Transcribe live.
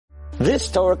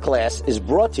This Torah class is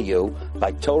brought to you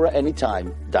by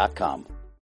TorahAnytime.com.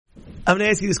 I'm going to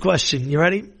ask you this question. You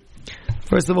ready?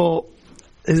 First of all,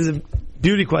 this is a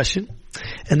beauty question,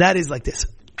 and that is like this.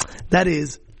 That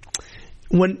is,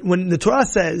 when the Torah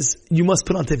says you must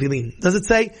put on tefillin, does it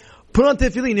say put on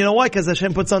tefillin? You know why? Because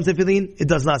Hashem puts on tefillin? It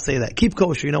does not say that. Keep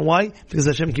kosher. You know why? Because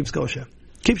Hashem keeps kosher.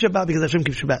 Keep Shabbat because Hashem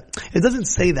keeps Shabbat. It doesn't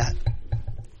say that.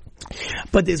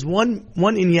 But there's one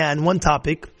inyan, one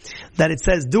topic that it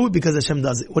says do it because Hashem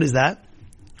does it. What is that?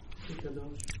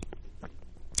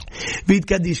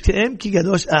 V'yitkadishtem ki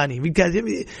kadosh ani.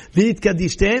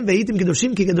 V'yitkadishtem v'yitim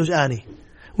kadoshim ki kadosh ani.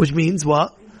 Which means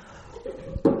what?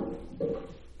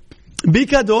 Be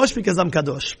kadosh because I'm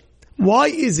kadosh. Why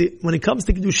is it when it comes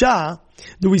to kedusha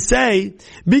do we say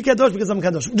be kadosh because I'm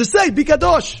kadosh? Just say be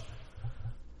kadosh.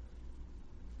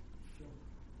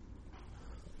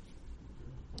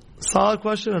 Solid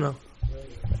question or no?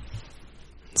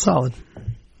 Solid.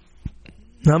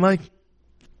 Now, Mike?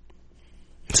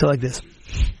 So like this.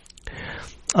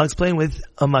 I'll explain with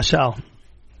a mashal.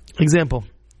 Example.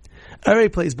 Everybody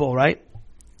plays ball, right?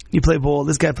 You play ball,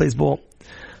 this guy plays ball.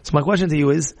 So my question to you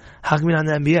is, how come you're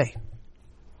not in the NBA?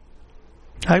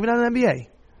 How come you're not in the NBA?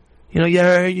 You know, you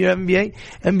have NBA?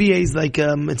 NBA is like,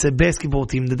 it's a basketball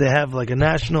team that they have like a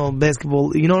national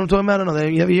basketball, you know what I'm talking about? I don't know,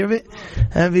 you ever hear of it?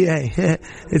 NBA.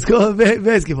 It's called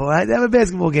basketball, right? They have a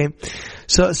basketball game.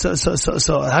 So, how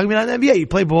come you're not in the NBA? You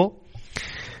play ball?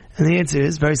 And the answer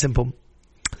is very simple.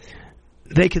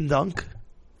 They can dunk.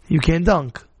 You can't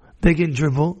dunk. They can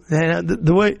dribble.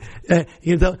 The way,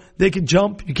 they can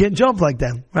jump. You can't jump like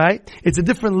them, right? It's a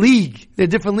different league. They're a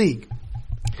different league.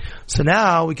 So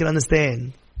now we can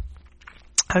understand.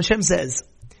 Hashem says,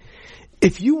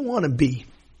 if you want to be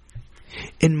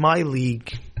in my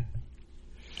league,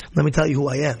 let me tell you who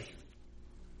I am.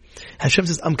 Hashem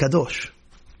says, I'm Kadosh.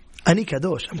 Ani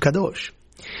Kadosh. I'm Kadosh.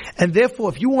 And therefore,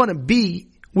 if you want to be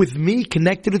with me,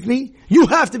 connected with me, you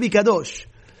have to be Kadosh.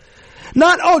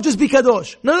 Not, just be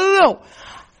Kadosh. No.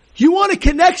 You want a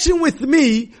connection with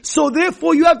me, so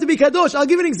therefore you have to be Kadosh. I'll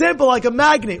give you an example like a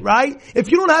magnet, right? If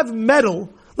you don't have metal,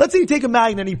 let's say you take a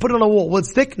magnet and you put it on a wall. Will it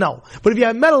stick? No. But if you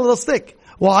have metal, it'll stick.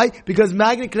 Why? Because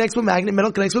magnet connects with magnet,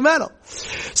 metal connects with metal.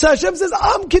 So Hashem says,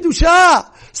 I'm Kedusha.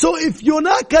 So if you're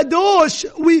not Kadosh,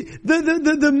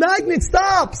 the magnet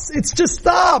stops. It just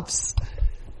stops.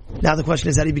 Now the question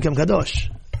is, how do you become Kadosh?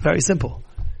 Very simple.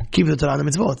 Keep the Torah and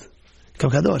the mitzvot.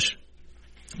 Become Kadosh.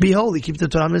 Be holy. Keep the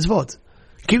Torah and mitzvot.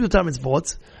 Keep the Torah and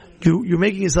mitzvot. You're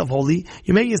making yourself holy.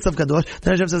 You're making yourself Kadosh.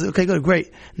 Then Hashem says, okay, good,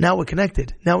 great. Now we're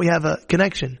connected. Now we have a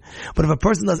connection. But if a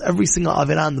person does every single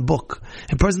Avirah in the book,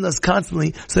 a person does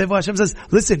constantly, so therefore Hashem says,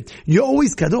 listen, you're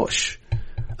always Kadosh.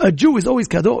 A Jew is always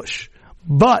Kadosh.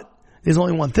 But there's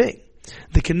only one thing.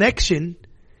 The connection,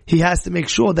 he has to make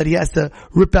sure that he has to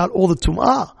rip out all the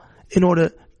Tum'ah in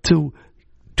order to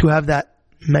have that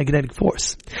magnetic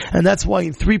force. And that's why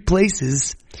in 3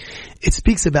 places, it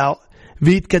speaks about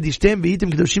V'yitkadishtem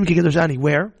v'yitim kadoshim ki kadosh ani.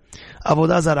 Where?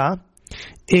 Avodah Zarah,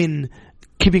 in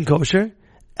keeping kosher,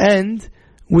 and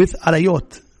with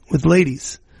arayot, with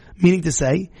ladies. Meaning to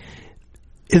say,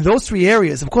 in those 3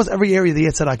 areas, of course every area the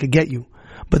Yetzer Hara could get you.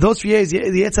 But those 3 areas, the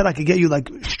Yetzer Hara could get you like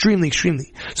extremely.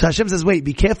 So Hashem says, wait,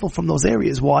 be careful from those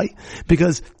areas. Why?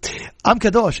 Because I'm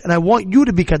Kadosh, and I want you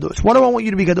to be Kadosh. Why do I want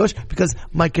you to be Kadosh? Because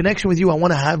my connection with you, I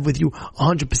want to have with you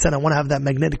 100%. I want to have that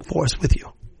magnetic force with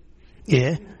you.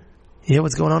 Yeah? You hear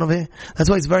what's going on over here? That's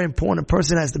why it's very important. A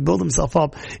person has to build himself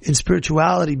up in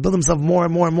spirituality, build himself more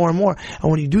and more. And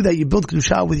when you do that, you build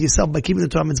Kedusha with yourself by keeping the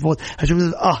Torah mitzvot. Hashem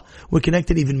says, we're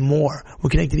connected even more.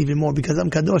 Because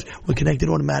I'm Kadosh, we're connected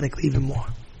automatically even more.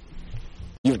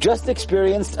 You've just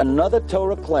experienced another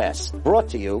Torah class brought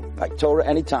to you by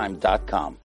TorahAnytime.com.